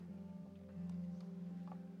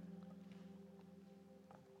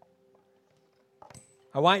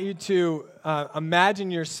I want you to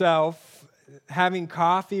imagine yourself having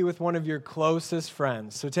coffee with one of your closest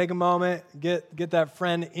friends. So take a moment, get that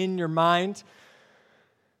friend in your mind.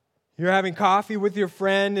 You're having coffee with your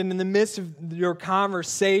friend, and in the midst of your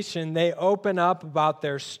conversation, they open up about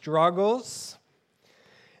their struggles.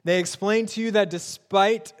 They explain to you that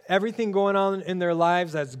despite everything going on in their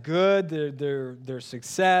lives that's good, their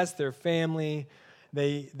success, their family,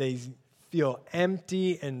 they feel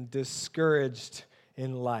empty and discouraged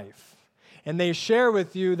in life. And they share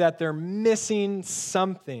with you that they're missing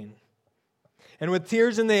something. And with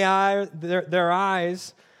tears in their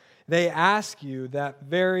eyes, they ask you that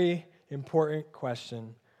very important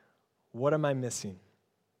question: what am I missing?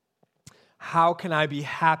 How can I be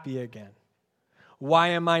happy again? Why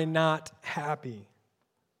am I not happy?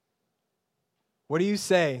 What do you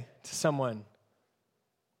say to someone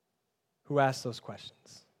who asks those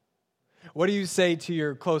questions? What do you say to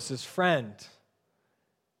your closest friend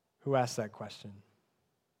who asks that question?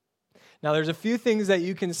 Now, there's a few things that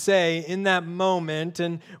you can say in that moment,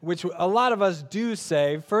 and which a lot of us do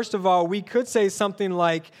say. First of all, we could say something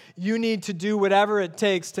like, you need to do whatever it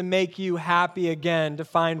takes to make you happy again, to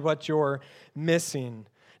find what you're missing.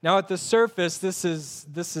 Now, at the surface, this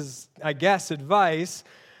is, I guess, advice.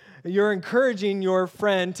 You're encouraging your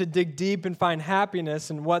friend to dig deep and find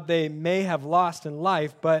happiness in what they may have lost in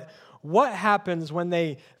life, but what happens when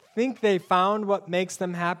they think they found what makes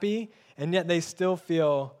them happy, and yet they still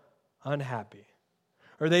feel unhappy,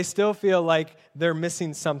 or they still feel like they're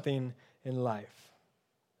missing something in life?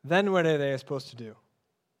 Then what are they supposed to do?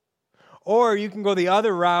 Or you can go the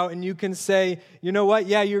other route and you can say, you know what,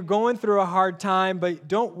 yeah, you're going through a hard time, but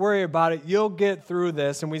don't worry about it. You'll get through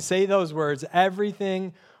this. And we say those words,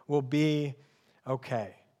 everything will be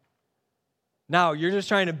okay. Now, you're just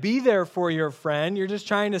trying to be there for your friend. You're just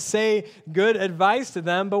trying to say good advice to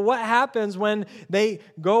them. But what happens when they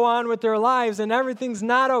go on with their lives and everything's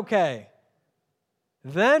not okay?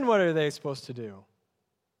 Then what are they supposed to do?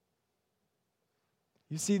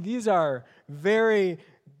 You see, these are very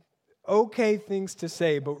okay things to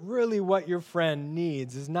say, but really what your friend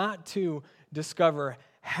needs is not to discover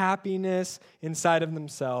happiness inside of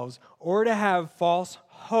themselves or to have false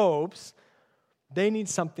hopes. They need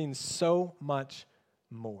something so much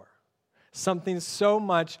more, something so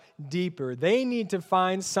much deeper. They need to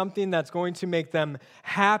find something that's going to make them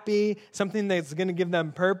happy, something that's going to give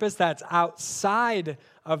them purpose that's outside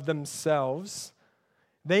of themselves.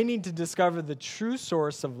 They need to discover the true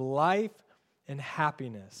source of life and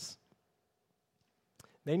happiness.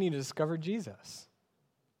 They need to discover Jesus.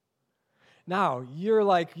 Now, you're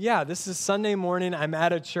like, yeah, this is Sunday morning, I'm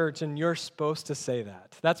at a church, and you're supposed to say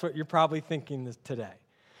that. That's what you're probably thinking today.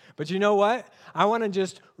 But you know what? I want to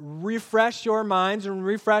just refresh your minds and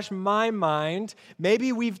refresh my mind.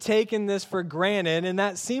 Maybe we've taken this for granted, and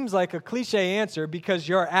that seems like a cliche answer because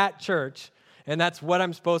you're at church, and that's what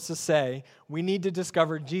I'm supposed to say. We need to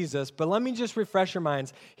discover Jesus. But let me just refresh your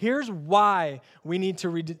minds. Here's why we need to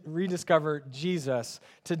rediscover Jesus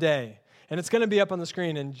today. And it's going to be up on the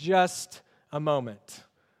screen in just a moment.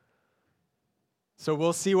 So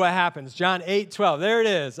we'll see what happens. John 8:12. There it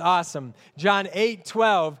is. Awesome. John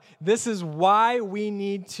 8:12. This is why we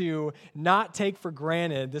need to not take for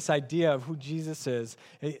granted this idea of who Jesus is.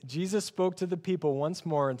 Jesus spoke to the people once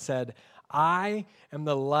more and said, I am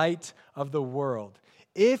the light of the world.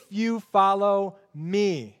 If you follow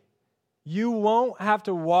me, you won't have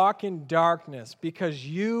to walk in darkness because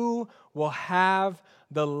you will have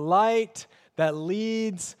the light that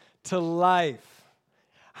leads to life.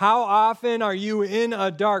 How often are you in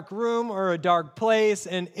a dark room or a dark place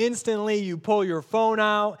and instantly you pull your phone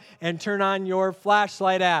out and turn on your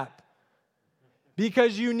flashlight app?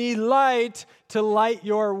 Because you need light to light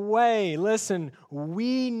your way. Listen,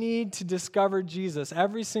 we need to discover Jesus,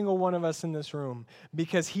 every single one of us in this room,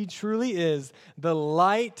 because he truly is the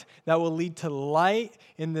light that will lead to light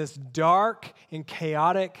in this dark and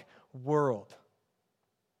chaotic world.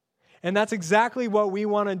 And that's exactly what we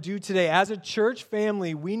want to do today. As a church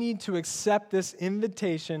family, we need to accept this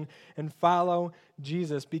invitation and follow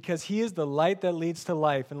Jesus because he is the light that leads to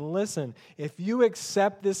life. And listen, if you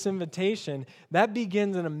accept this invitation, that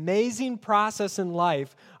begins an amazing process in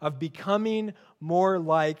life of becoming more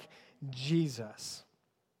like Jesus,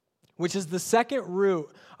 which is the second root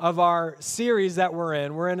of our series that we're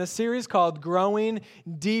in. We're in a series called Growing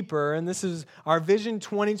Deeper, and this is our Vision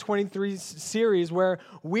 2023 series where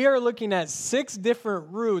we are looking at 6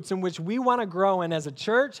 different roots in which we want to grow in as a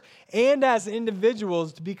church and as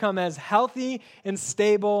individuals to become as healthy and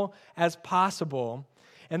stable as possible.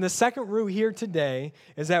 And the second root here today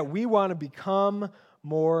is that we want to become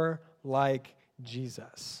more like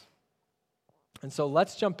Jesus. And so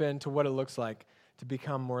let's jump into what it looks like to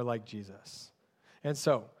become more like Jesus. And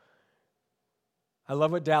so, I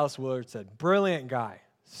love what Dallas Willard said. Brilliant guy.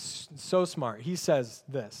 So smart. He says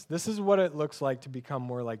this. This is what it looks like to become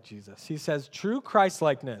more like Jesus. He says, true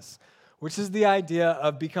Christ-likeness, which is the idea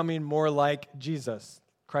of becoming more like Jesus,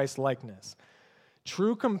 Christ-likeness.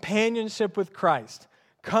 True companionship with Christ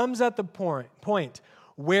comes at the point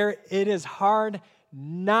where it is hard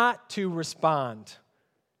not to respond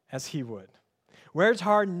as he would. Where it's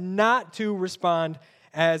hard not to respond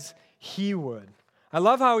as he would. I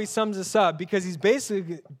love how he sums this up because he's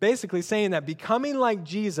basically saying that becoming like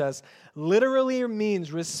Jesus literally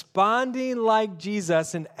means responding like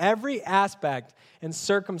Jesus in every aspect and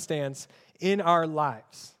circumstance in our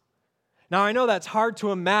lives. Now, I know that's hard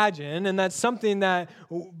to imagine, and that's something that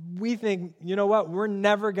we think, you know what, we're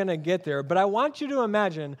never going to get there. But I want you to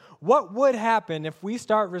imagine what would happen if we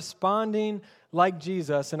start responding like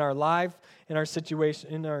Jesus in our life, in our situation,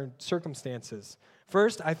 in our circumstances.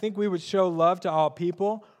 First, I think we would show love to all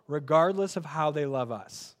people, regardless of how they love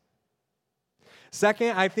us.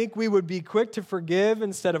 Second, I think we would be quick to forgive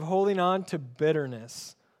instead of holding on to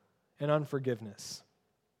bitterness and unforgiveness.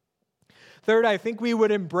 Third, I think we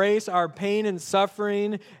would embrace our pain and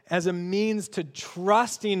suffering as a means to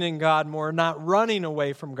trusting in God more, not running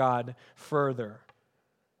away from God further.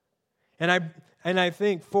 And I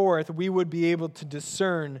think, fourth, we would be able to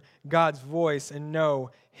discern God's voice and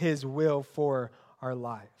know His will for our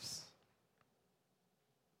lives.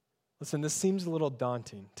 Listen, this seems a little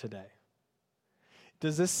daunting today.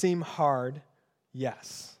 Does this seem hard?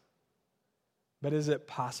 Yes. But is it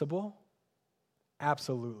possible?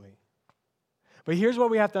 Absolutely. But here's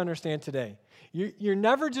what we have to understand today. You're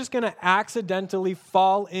never just going to accidentally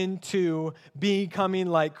fall into becoming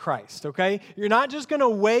like Christ, okay? You're not just going to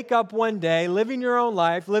wake up one day, living your own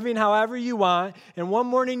life, living however you want, and one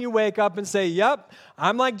morning you wake up and say, yep,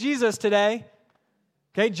 I'm like Jesus today.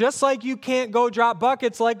 Okay, just like you can't go drop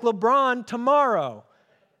buckets like LeBron tomorrow.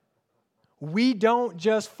 We don't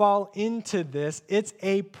just fall into this. It's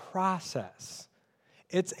a process.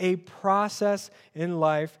 It's a process in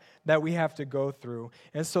life that we have to go through.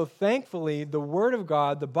 And so thankfully, the Word of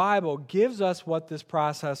God, the Bible, gives us what this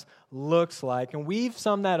process looks like. And we've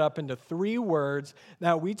summed that up into 3 words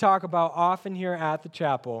that we talk about often here at the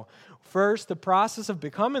chapel. First, the process of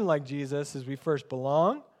becoming like Jesus is we first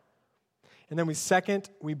belong. And then second,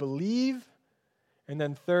 we believe. And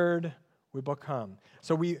then third, we become.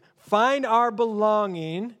 So we find our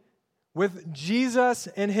belonging with Jesus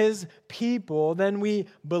and His people. Then we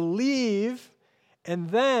believe. And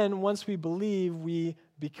then once we believe, we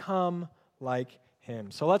become like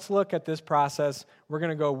Him. So let's look at this process. We're going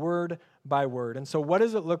to go word by word. And so what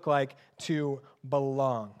does it look like to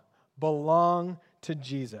belong? Belong to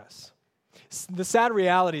Jesus. The sad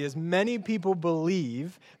reality is many people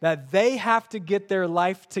believe that they have to get their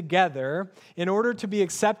life together in order to be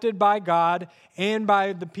accepted by God and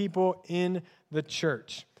by the people in the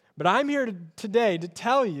church. But I'm here today to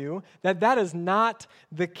tell you that that is not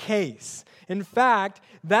the case. In fact,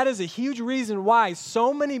 that is a huge reason why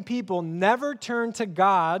so many people never turn to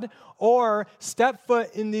God or step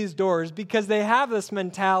foot in these doors, because they have this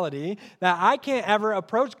mentality that I can't ever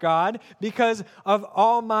approach God because of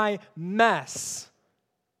all my mess.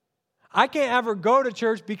 I can't ever go to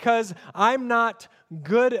church because I'm not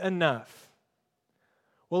good enough.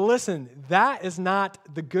 Well, listen, that is not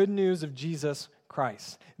the good news of Jesus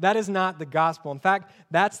Christ. That is not the gospel. In fact,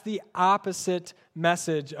 that's the opposite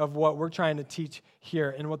message of what we're trying to teach here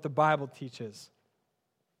and what the Bible teaches.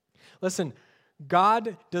 Listen,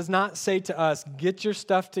 God does not say to us, get your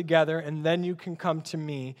stuff together and then you can come to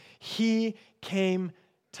me. He came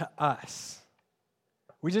to us.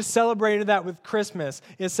 We just celebrated that with Christmas.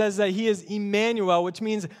 It says that He is Emmanuel, which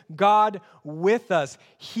means God with us.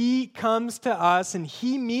 He comes to us and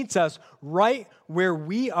He meets us right where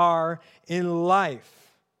we are in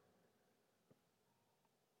life.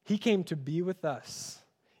 He came to be with us,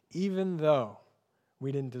 even though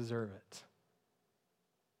we didn't deserve it.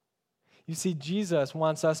 You see, Jesus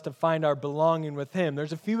wants us to find our belonging with Him.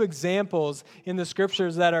 There's a few examples in the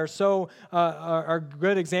Scriptures that are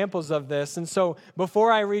good examples of this. And so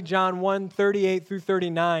before I read John 1:38 through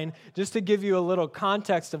 39, just to give you a little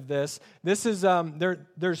context of this is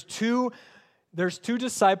there's two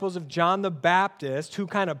disciples of John the Baptist who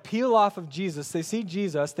kind of peel off of Jesus. They see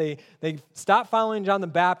Jesus, they stop following John the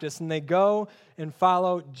Baptist, and they go and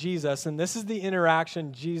follow Jesus. And this is the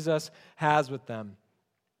interaction Jesus has with them.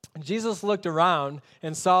 Jesus looked around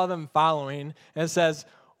and saw them following and says,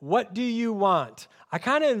 "What do you want?" I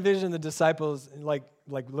kind of envision the disciples like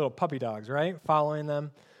little puppy dogs, right? Following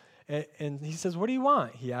them. And He says, "What do you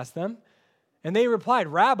want?" He asked them. And they replied,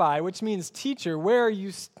 Rabbi, which means teacher, where are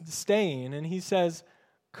you staying? And he says,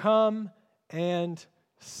 come and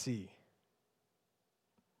see.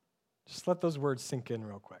 Just let those words sink in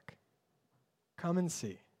real quick. Come and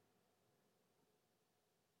see.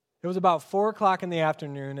 It was about 4 o'clock in the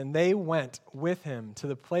afternoon, and they went with him to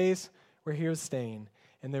the place where he was staying,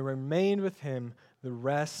 and they remained with him the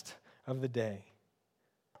rest of the day.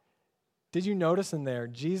 Did you notice in there,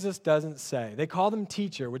 Jesus doesn't say, they called him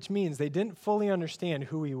teacher, which means they didn't fully understand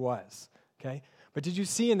who he was, okay? But did you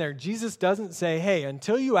see in there, Jesus doesn't say, hey,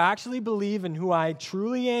 until you actually believe in who I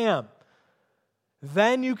truly am,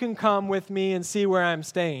 then you can come with me and see where I'm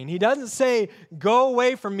staying. He doesn't say, go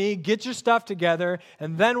away from me, get your stuff together,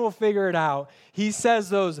 and then we'll figure it out. He says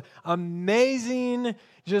those amazing,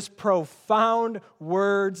 just profound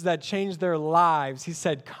words that change their lives. He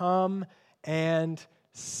said, come and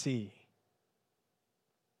see.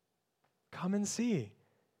 Come and see.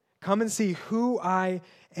 Come and see who I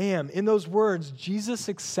am. In those words, Jesus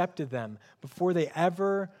accepted them before they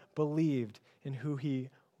ever believed in who he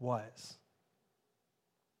was.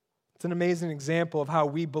 It's an amazing example of how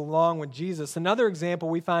we belong with Jesus. Another example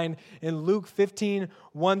we find in Luke 15,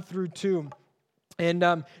 1 through 2.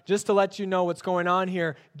 And just to let you know what's going on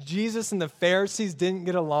here, Jesus and the Pharisees didn't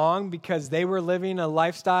get along because they were living a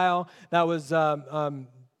lifestyle that was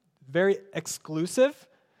very exclusive.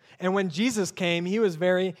 And when Jesus came, he was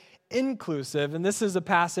very inclusive. And this is a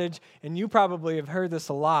passage, and you probably have heard this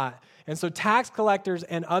a lot. And so tax collectors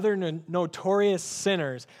and other notorious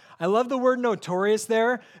sinners. I love the word notorious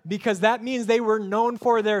there because that means they were known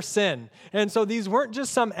for their sin. And so these weren't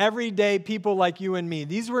just some everyday people like you and me.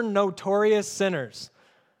 These were notorious sinners.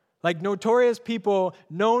 Like notorious people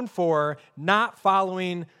known for not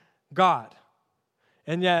following God.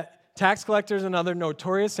 And yet, tax collectors and other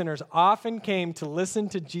notorious sinners often came to listen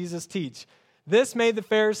to Jesus teach. This made the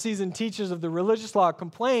Pharisees and teachers of the religious law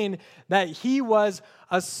complain that he was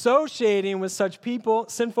associating with such people,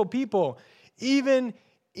 sinful people, even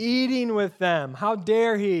eating with them. How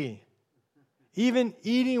dare he? Even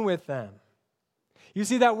eating with them. You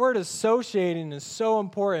see, that word associating is so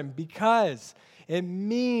important because it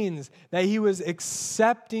means that he was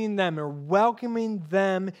accepting them or welcoming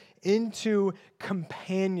them into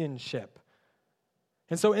companionship.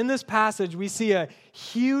 And so in this passage, we see a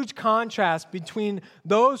huge contrast between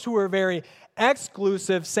those who are very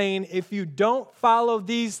exclusive, saying, if you don't follow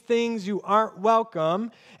these things, you aren't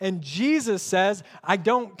welcome. And Jesus says, I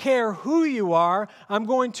don't care who you are, I'm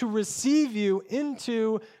going to receive you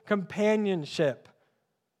into companionship.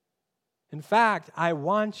 In fact, I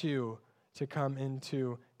want you to come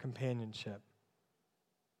into companionship.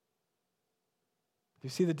 Do you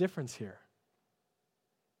see the difference here?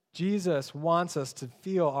 Jesus wants us to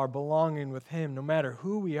feel our belonging with him no matter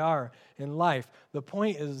who we are in life. The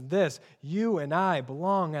point is this: you and I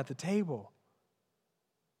belong at the table.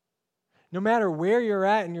 No matter where you're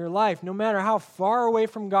at in your life, no matter how far away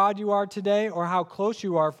from God you are today or how close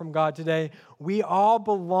you are from God today, we all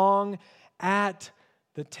belong at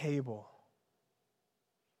the table.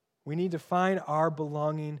 We need to find our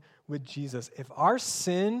belonging with Jesus. If our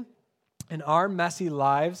sin and our messy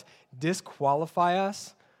lives disqualify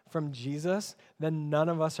us from Jesus, then none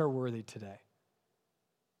of us are worthy today.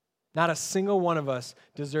 Not a single one of us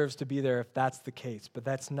deserves to be there if that's the case, but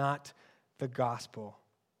that's not the gospel.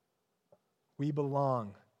 We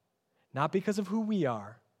belong, not because of who we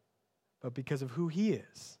are, but because of who he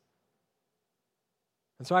is.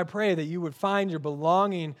 And so I pray that you would find your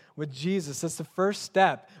belonging with Jesus. That's the first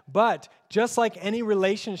step. But just like any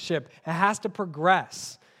relationship, it has to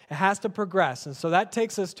progress. It has to progress. And so that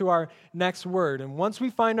takes us to our next word. And once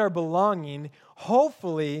we find our belonging,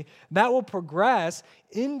 hopefully that will progress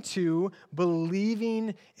into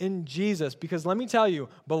believing in Jesus. Because let me tell you,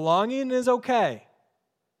 belonging is okay.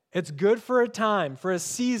 It's good for a time, for a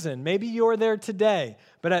season. Maybe you're there today.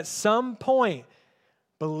 But at some point,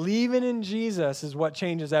 believing in Jesus is what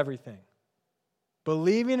changes everything.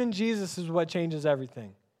 Believing in Jesus is what changes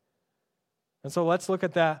everything. And so let's look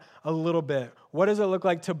at that a little bit. What does it look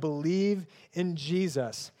like to believe in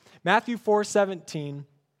Jesus? Matthew 4:17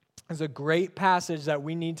 is a great passage that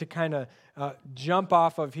we need to kind of jump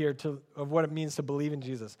off of here of what it means to believe in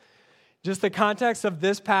Jesus. Just the context of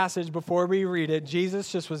this passage before we read it,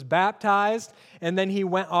 Jesus just was baptized, and then he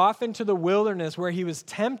went off into the wilderness where he was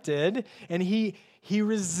tempted, and he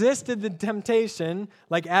resisted the temptation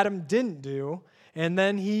like Adam didn't do. And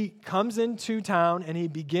then he comes into town and he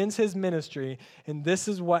begins his ministry. And this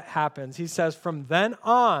is what happens. He says, from then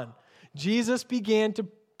on, Jesus began to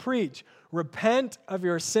preach, repent of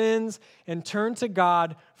your sins and turn to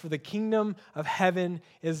God, for the kingdom of heaven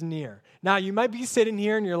is near. Now, you might be sitting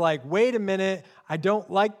here and you're like, wait a minute, I don't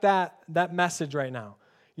like that message right now.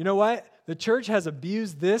 You know what? The church has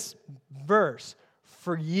abused this verse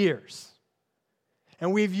for years.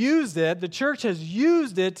 And we've used it, the church has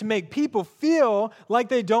used it to make people feel like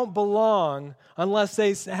they don't belong unless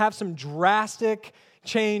they have some drastic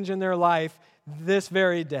change in their life this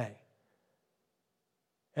very day.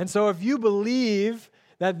 And so if you believe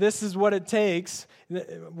that this is what it takes,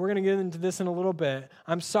 we're going to get into this in a little bit,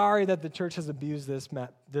 I'm sorry that the church has abused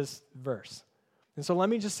this verse. And so let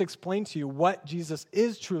me just explain to you what Jesus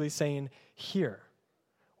is truly saying here.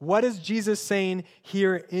 What is Jesus saying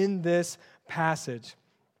here in this passage?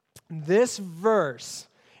 This verse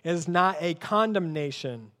is not a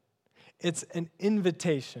condemnation, it's an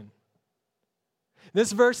invitation.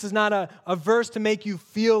 This verse is not a verse to make you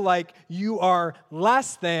feel like you are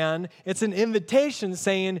less than. It's an invitation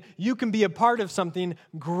saying you can be a part of something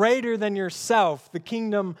greater than yourself, the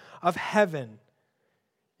kingdom of heaven.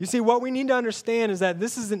 You see, what we need to understand is that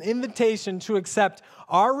this is an invitation to accept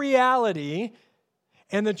our reality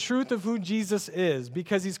and the truth of who Jesus is,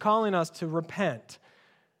 because he's calling us to repent.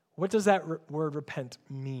 What does that word repent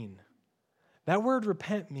mean? That word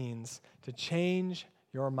repent means to change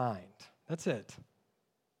your mind. That's it.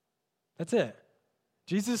 That's it.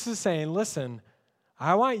 Jesus is saying, listen,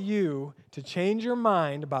 I want you to change your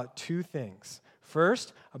mind about two things.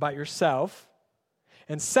 First, about yourself,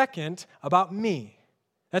 and second, about me.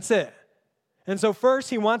 That's it. And so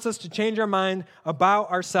first, he wants us to change our mind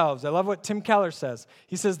about ourselves. I love what Tim Keller says.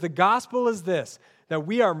 He says, the gospel is this, that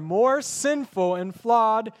we are more sinful and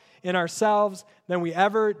flawed in ourselves than we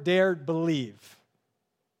ever dared believe.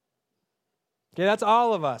 Okay, that's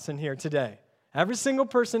all of us in here today. Every single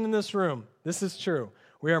person in this room, this is true.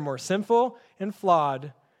 We are more sinful and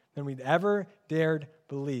flawed than we'd ever dared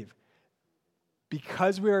believe.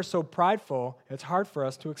 Because we are so prideful, it's hard for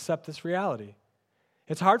us to accept this reality.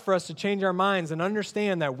 It's hard for us to change our minds and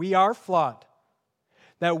understand that we are flawed,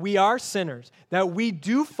 that we are sinners, that we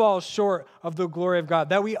do fall short of the glory of God,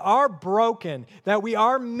 that we are broken, that we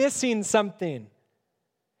are missing something.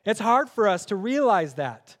 It's hard for us to realize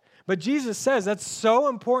that. But Jesus says that's so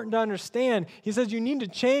important to understand. He says you need to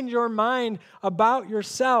change your mind about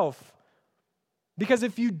yourself. Because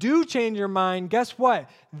if you do change your mind, guess what?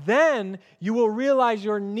 Then you will realize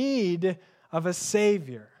your need of a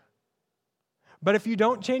Savior. But if you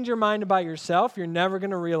don't change your mind about yourself, you're never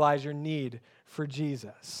going to realize your need for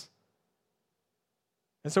Jesus.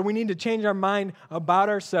 And so we need to change our mind about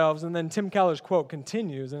ourselves. And then Tim Keller's quote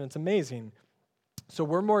continues, and it's amazing. So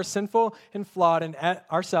we're more sinful and flawed in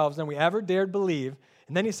ourselves than we ever dared believe.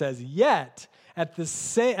 And then he says, yet, at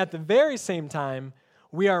the very same time,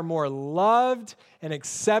 we are more loved and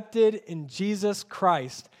accepted in Jesus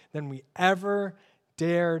Christ than we ever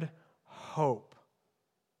dared hope.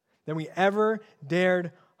 Than we ever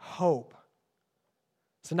dared hope.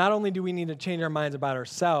 So not only do we need to change our minds about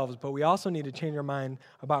ourselves, but we also need to change our mind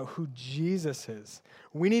about who Jesus is.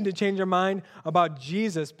 We need to change our mind about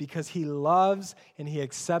Jesus because he loves and he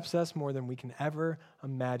accepts us more than we can ever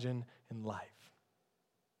imagine in life.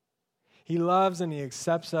 He loves and he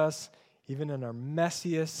accepts us even in our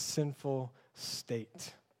messiest, sinful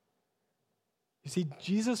state. You see,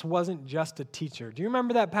 Jesus wasn't just a teacher. Do you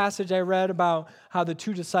remember that passage I read about how the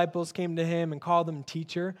two disciples came to him and called him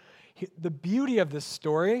teacher? The beauty of this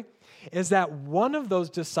story is that one of those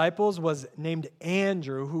disciples was named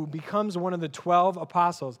Andrew, who becomes one of the 12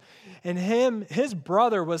 apostles. And his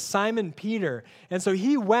brother was Simon Peter. And so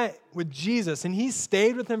he went with Jesus and he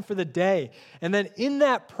stayed with him for the day. And then in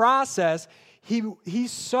that process, he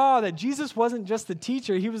saw that Jesus wasn't just the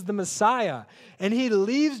teacher, he was the Messiah. And he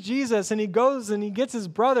leaves Jesus and he goes and he gets his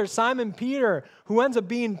brother, Simon Peter, who ends up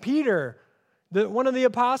being Peter, one of the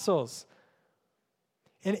apostles.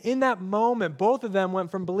 And in that moment, both of them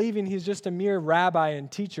went from believing he's just a mere rabbi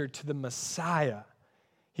and teacher to the Messiah.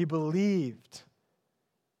 He believed.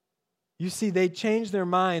 You see, they changed their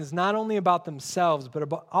minds not only about themselves, but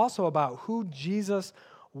also about who Jesus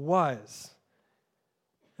was.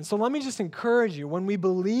 And so let me just encourage you, when we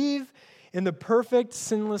believe in the perfect,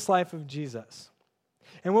 sinless life of Jesus,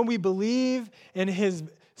 and when we believe in his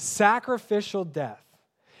sacrificial death,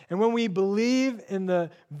 and when we believe in the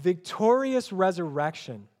victorious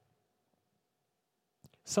resurrection,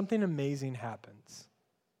 something amazing happens.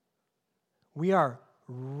 We are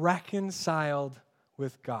reconciled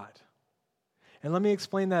with God. And let me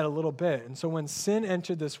explain that a little bit. And so when sin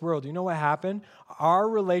entered this world, you know what happened? Our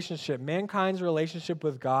relationship, mankind's relationship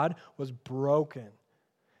with God, was broken.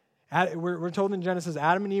 We're told in Genesis,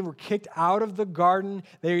 Adam and Eve were kicked out of the garden.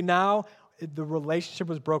 They now the relationship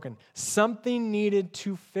was broken. Something needed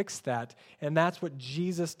to fix that, and that's what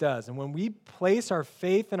Jesus does. And when we place our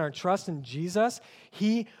faith and our trust in Jesus,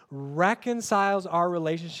 he reconciles our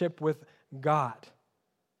relationship with God.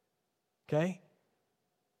 Okay?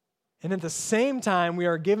 And at the same time, we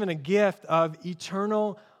are given a gift of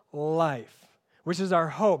eternal life, which is our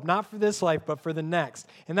hope, not for this life, but for the next.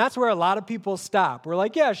 And that's where a lot of people stop. We're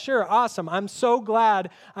like, yeah, sure, awesome. I'm so glad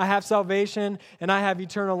I have salvation and I have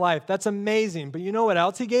eternal life. That's amazing. But you know what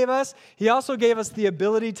else he gave us? He also gave us the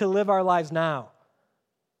ability to live our lives now.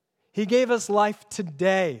 He gave us life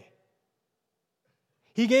today.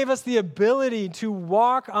 He gave us the ability to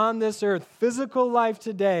walk on this earth, physical life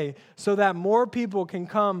today, so that more people can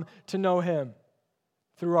come to know him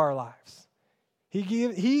through our lives.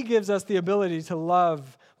 He gives us the ability to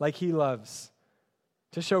love like he loves,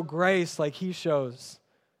 to show grace like he shows,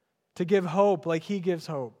 to give hope like he gives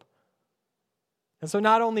hope. And so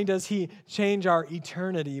not only does he change our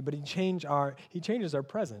eternity, but he changes our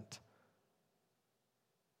present.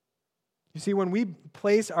 You see, when we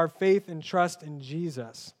place our faith and trust in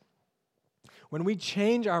Jesus, when we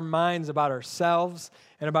change our minds about ourselves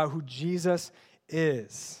and about who Jesus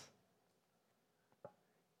is,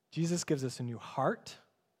 Jesus gives us a new heart,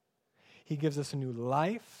 he gives us a new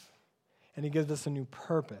life, and he gives us a new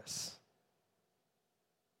purpose.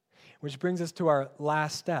 Which brings us to our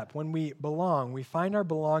last step. When we belong, we find our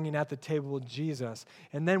belonging at the table with Jesus,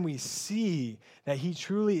 and then we see that he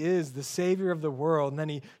truly is the Savior of the world, and then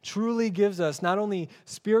he truly gives us not only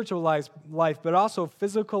spiritual life, but also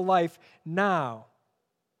physical life now.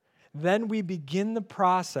 Then we begin the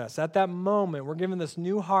process. At that moment, we're given this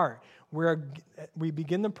new heart. We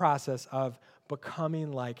begin the process of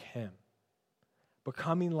becoming like him.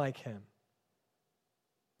 Becoming like him.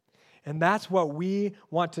 And that's what we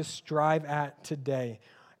want to strive at today.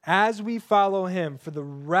 As we follow him for the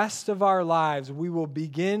rest of our lives, we will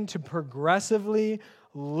begin to progressively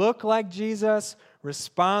look like Jesus,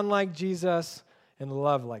 respond like Jesus, and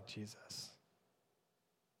love like Jesus.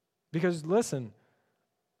 Because listen,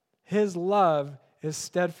 his love is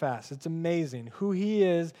steadfast. It's amazing. Who he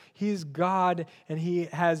is, he's God, and he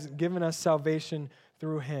has given us salvation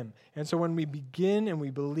through him. And so when we begin and we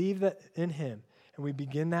believe that in him, and we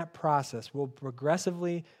begin that process, we'll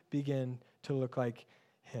progressively begin to look like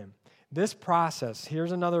him. This process,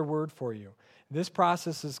 here's another word for you. This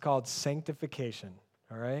process is called sanctification,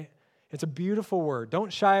 all right? It's a beautiful word.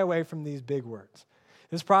 Don't shy away from these big words.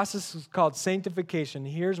 This process is called sanctification.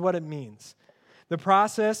 Here's what it means. The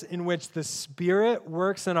process in which the Spirit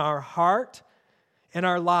works in our heart and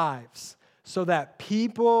our lives so that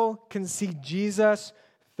people can see Jesus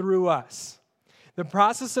through us. The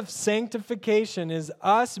process of sanctification is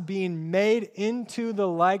us being made into the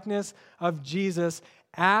likeness of Jesus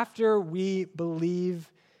after we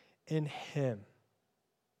believe in him.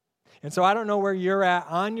 And so I don't know where you're at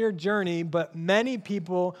on your journey, but many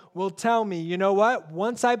people will tell me, you know what?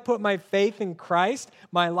 Once I put my faith in Christ,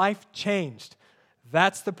 my life changed.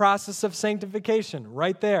 That's the process of sanctification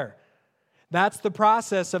right there. That's the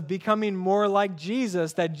process of becoming more like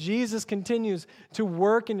Jesus, that Jesus continues to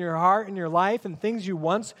work in your heart and your life, and things you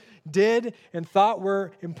once did and thought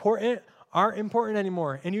were important aren't important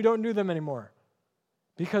anymore, and you don't do them anymore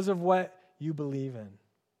because of what you believe in.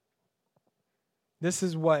 This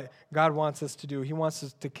is what God wants us to do. He wants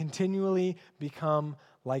us to continually become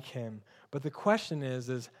like him. But the question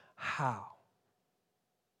is how?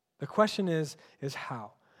 The question is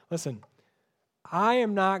how? Listen, I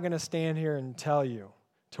am not going to stand here and tell you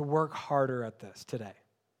to work harder at this today.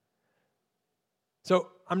 So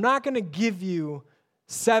I'm not going to give you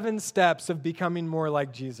 7 steps of becoming more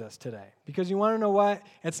like Jesus today. Because you want to know what?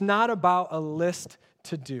 It's not about a list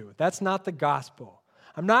to do. That's not the gospel.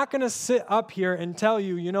 I'm not going to sit up here and tell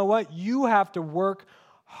you, you know what? You have to work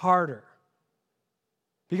harder.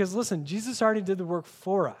 Because listen, Jesus already did the work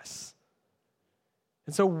for us.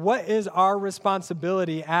 And so what is our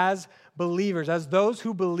responsibility as believers, as those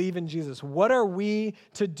who believe in Jesus? What are we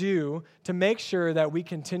to do to make sure that we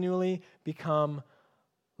continually become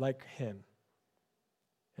like him?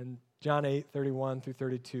 And John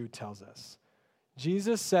 8:31-32 tells us.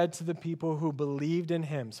 Jesus said to the people who believed in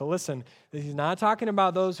him. So listen, he's not talking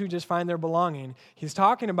about those who just find their belonging. He's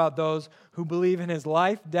talking about those who believe in his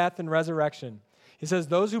life, death, and resurrection. He says,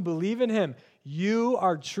 those who believe in him, you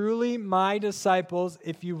are truly my disciples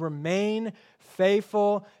if you remain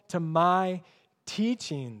faithful to my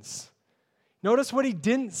teachings. Notice what he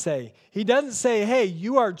didn't say. He doesn't say, hey,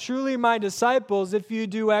 you are truly my disciples if you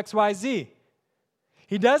do X, Y, Z.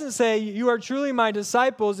 He doesn't say, you are truly my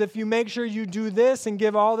disciples if you make sure you do this and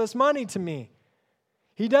give all this money to me.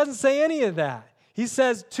 He doesn't say any of that. He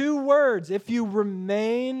says 2 words, if you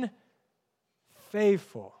remain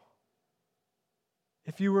faithful.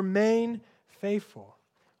 If you remain faithful.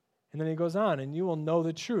 And then he goes on, and you will know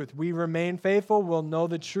the truth. We remain faithful, we'll know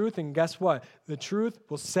the truth, and guess what? The truth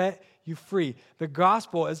will set you free. The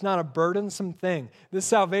gospel is not a burdensome thing. This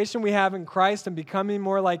salvation we have in Christ and becoming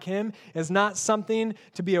more like him is not something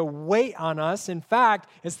to be a weight on us. In fact,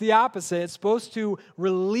 it's the opposite. It's supposed to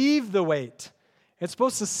relieve the weight. It's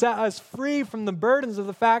supposed to set us free from the burdens of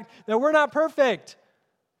the fact that we're not perfect.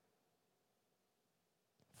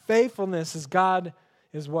 Faithfulness is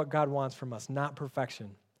what God wants from us, not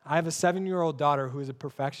perfection. I have a 7-year-old daughter who is a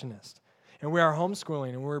perfectionist, and we are homeschooling,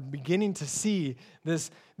 and we're beginning to see this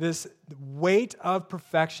weight of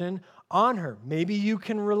perfection on her. Maybe you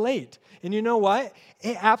can relate. And you know what?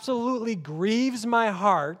 It absolutely grieves my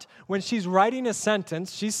heart when she's writing a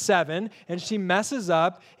sentence, she's 7, and she messes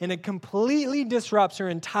up, and it completely disrupts her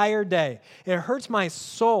entire day. It hurts my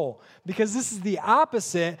soul, because this is the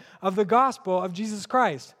opposite of the gospel of Jesus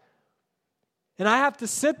Christ. And I have to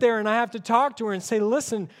sit there and I have to talk to her and say,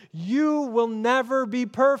 listen, you will never be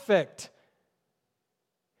perfect.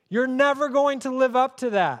 You're never going to live up to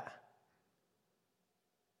that.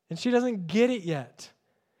 And she doesn't get it yet.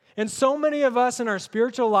 And so many of us in our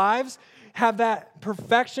spiritual lives have that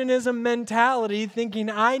perfectionism mentality, thinking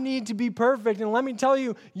I need to be perfect. And let me tell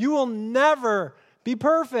you, you will never be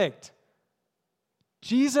perfect.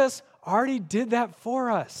 Jesus already did that for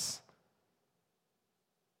us.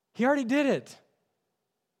 He already did it.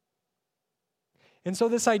 And so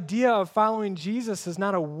this idea of following Jesus is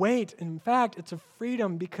not a weight. In fact, it's a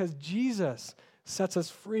freedom because Jesus sets us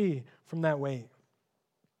free from that weight.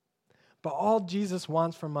 But all Jesus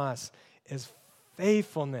wants from us is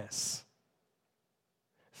faithfulness.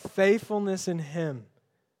 Faithfulness in him.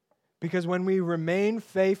 Because when we remain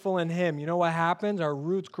faithful in him, you know what happens? Our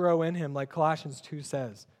roots grow in him, like Colossians 2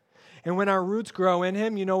 says. And when our roots grow in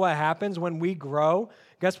him, you know what happens? When we grow,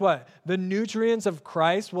 guess what? The nutrients of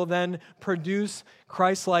Christ will then produce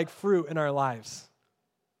Christ-like fruit in our lives.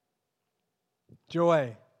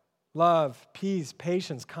 Joy, love, peace,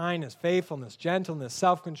 patience, kindness, faithfulness, gentleness,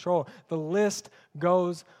 self-control. The list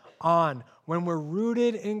goes on. When we're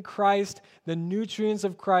rooted in Christ, the nutrients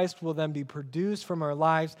of Christ will then be produced from our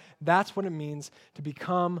lives. That's what it means to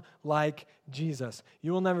become like Jesus.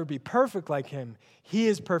 You will never be perfect like him. He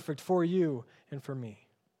is perfect for you and for me.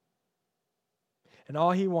 And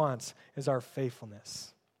all he wants is our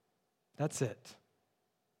faithfulness. That's it.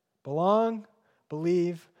 Belong,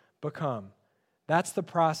 believe, become. That's the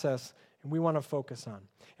process, and we want to focus on.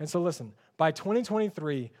 And so listen, by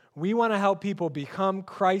 2023, we want to help people become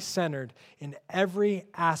Christ-centered in every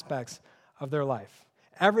aspect of their life.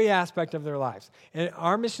 Every aspect of their lives. And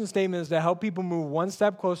our mission statement is to help people move one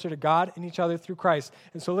step closer to God and each other through Christ.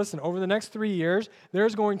 And so listen, over the next 3 years,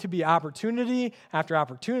 there's going to be opportunity after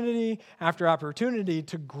opportunity after opportunity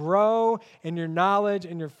to grow in your knowledge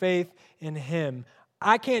and your faith in him.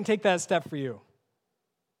 I can't take that step for you.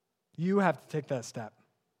 You have to take that step.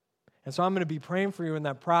 And so I'm going to be praying for you in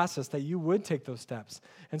that process that you would take those steps.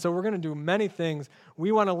 And so we're going to do many things.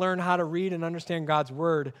 We want to learn how to read and understand God's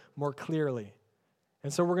word more clearly.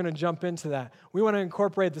 And so we're going to jump into that. We want to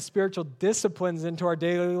incorporate the spiritual disciplines into our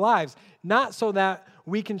daily lives, not so that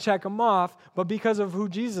we can check them off, but because of who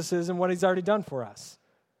Jesus is and what he's already done for us.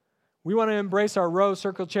 We want to embrace our row,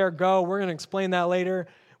 circle, chair, go. We're going to explain that later.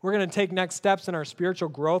 We're going to take next steps in our spiritual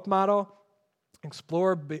growth model.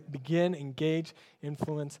 Explore, begin, engage,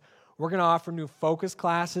 influence. We're going to offer new focus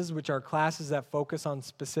classes, which are classes that focus on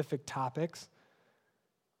specific topics.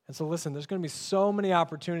 And so listen, there's going to be so many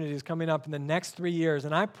opportunities coming up in the next 3 years,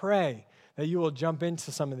 and I pray that you will jump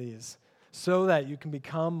into some of these so that you can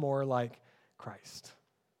become more like Christ.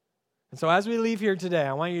 And so as we leave here today,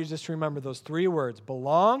 I want you to just remember those 3 words: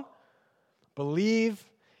 belong, believe,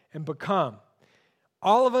 and become.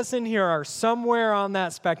 All of us in here are somewhere on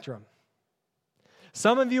that spectrum.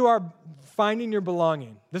 Some of you are finding your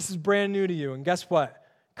belonging. This is brand new to you, and guess what?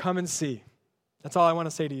 Come and see. That's all I want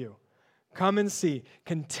to say to you. Come and see.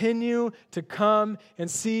 Continue to come and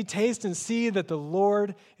see, taste and see that the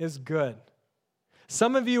Lord is good.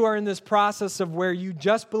 Some of you are in this process of where you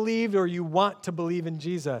just believed or you want to believe in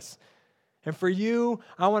Jesus. And for you,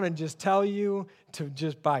 I want to just tell you to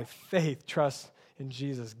just by faith trust in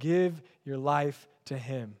Jesus. Give your life to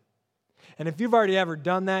him. And if you've already ever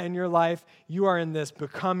done that in your life, you are in this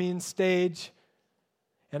becoming stage.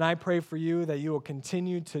 And I pray for you that you will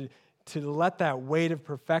continue to let that weight of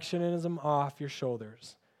perfectionism off your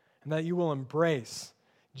shoulders, and that you will embrace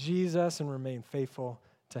Jesus and remain faithful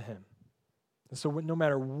to him. And so no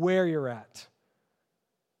matter where you're at,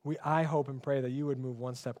 I hope and pray that you would move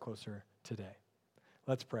one step closer today.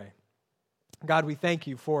 Let's pray. God, we thank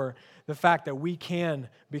you for the fact that we can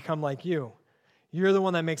become like you. You're the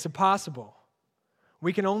one that makes it possible.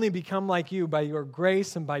 We can only become like you by your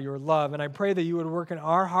grace and by your love. And I pray that you would work in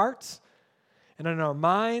our hearts and in our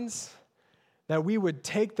minds, that we would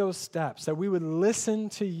take those steps, that we would listen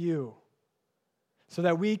to you so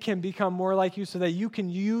that we can become more like you, so that you can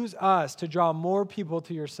use us to draw more people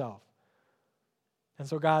to yourself. And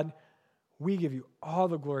so, God, we give you all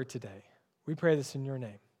the glory today. We pray this in your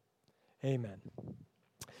name. Amen.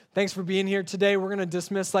 Thanks for being here today. We're going to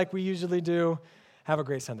dismiss like we usually do. Have a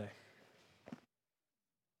great Sunday.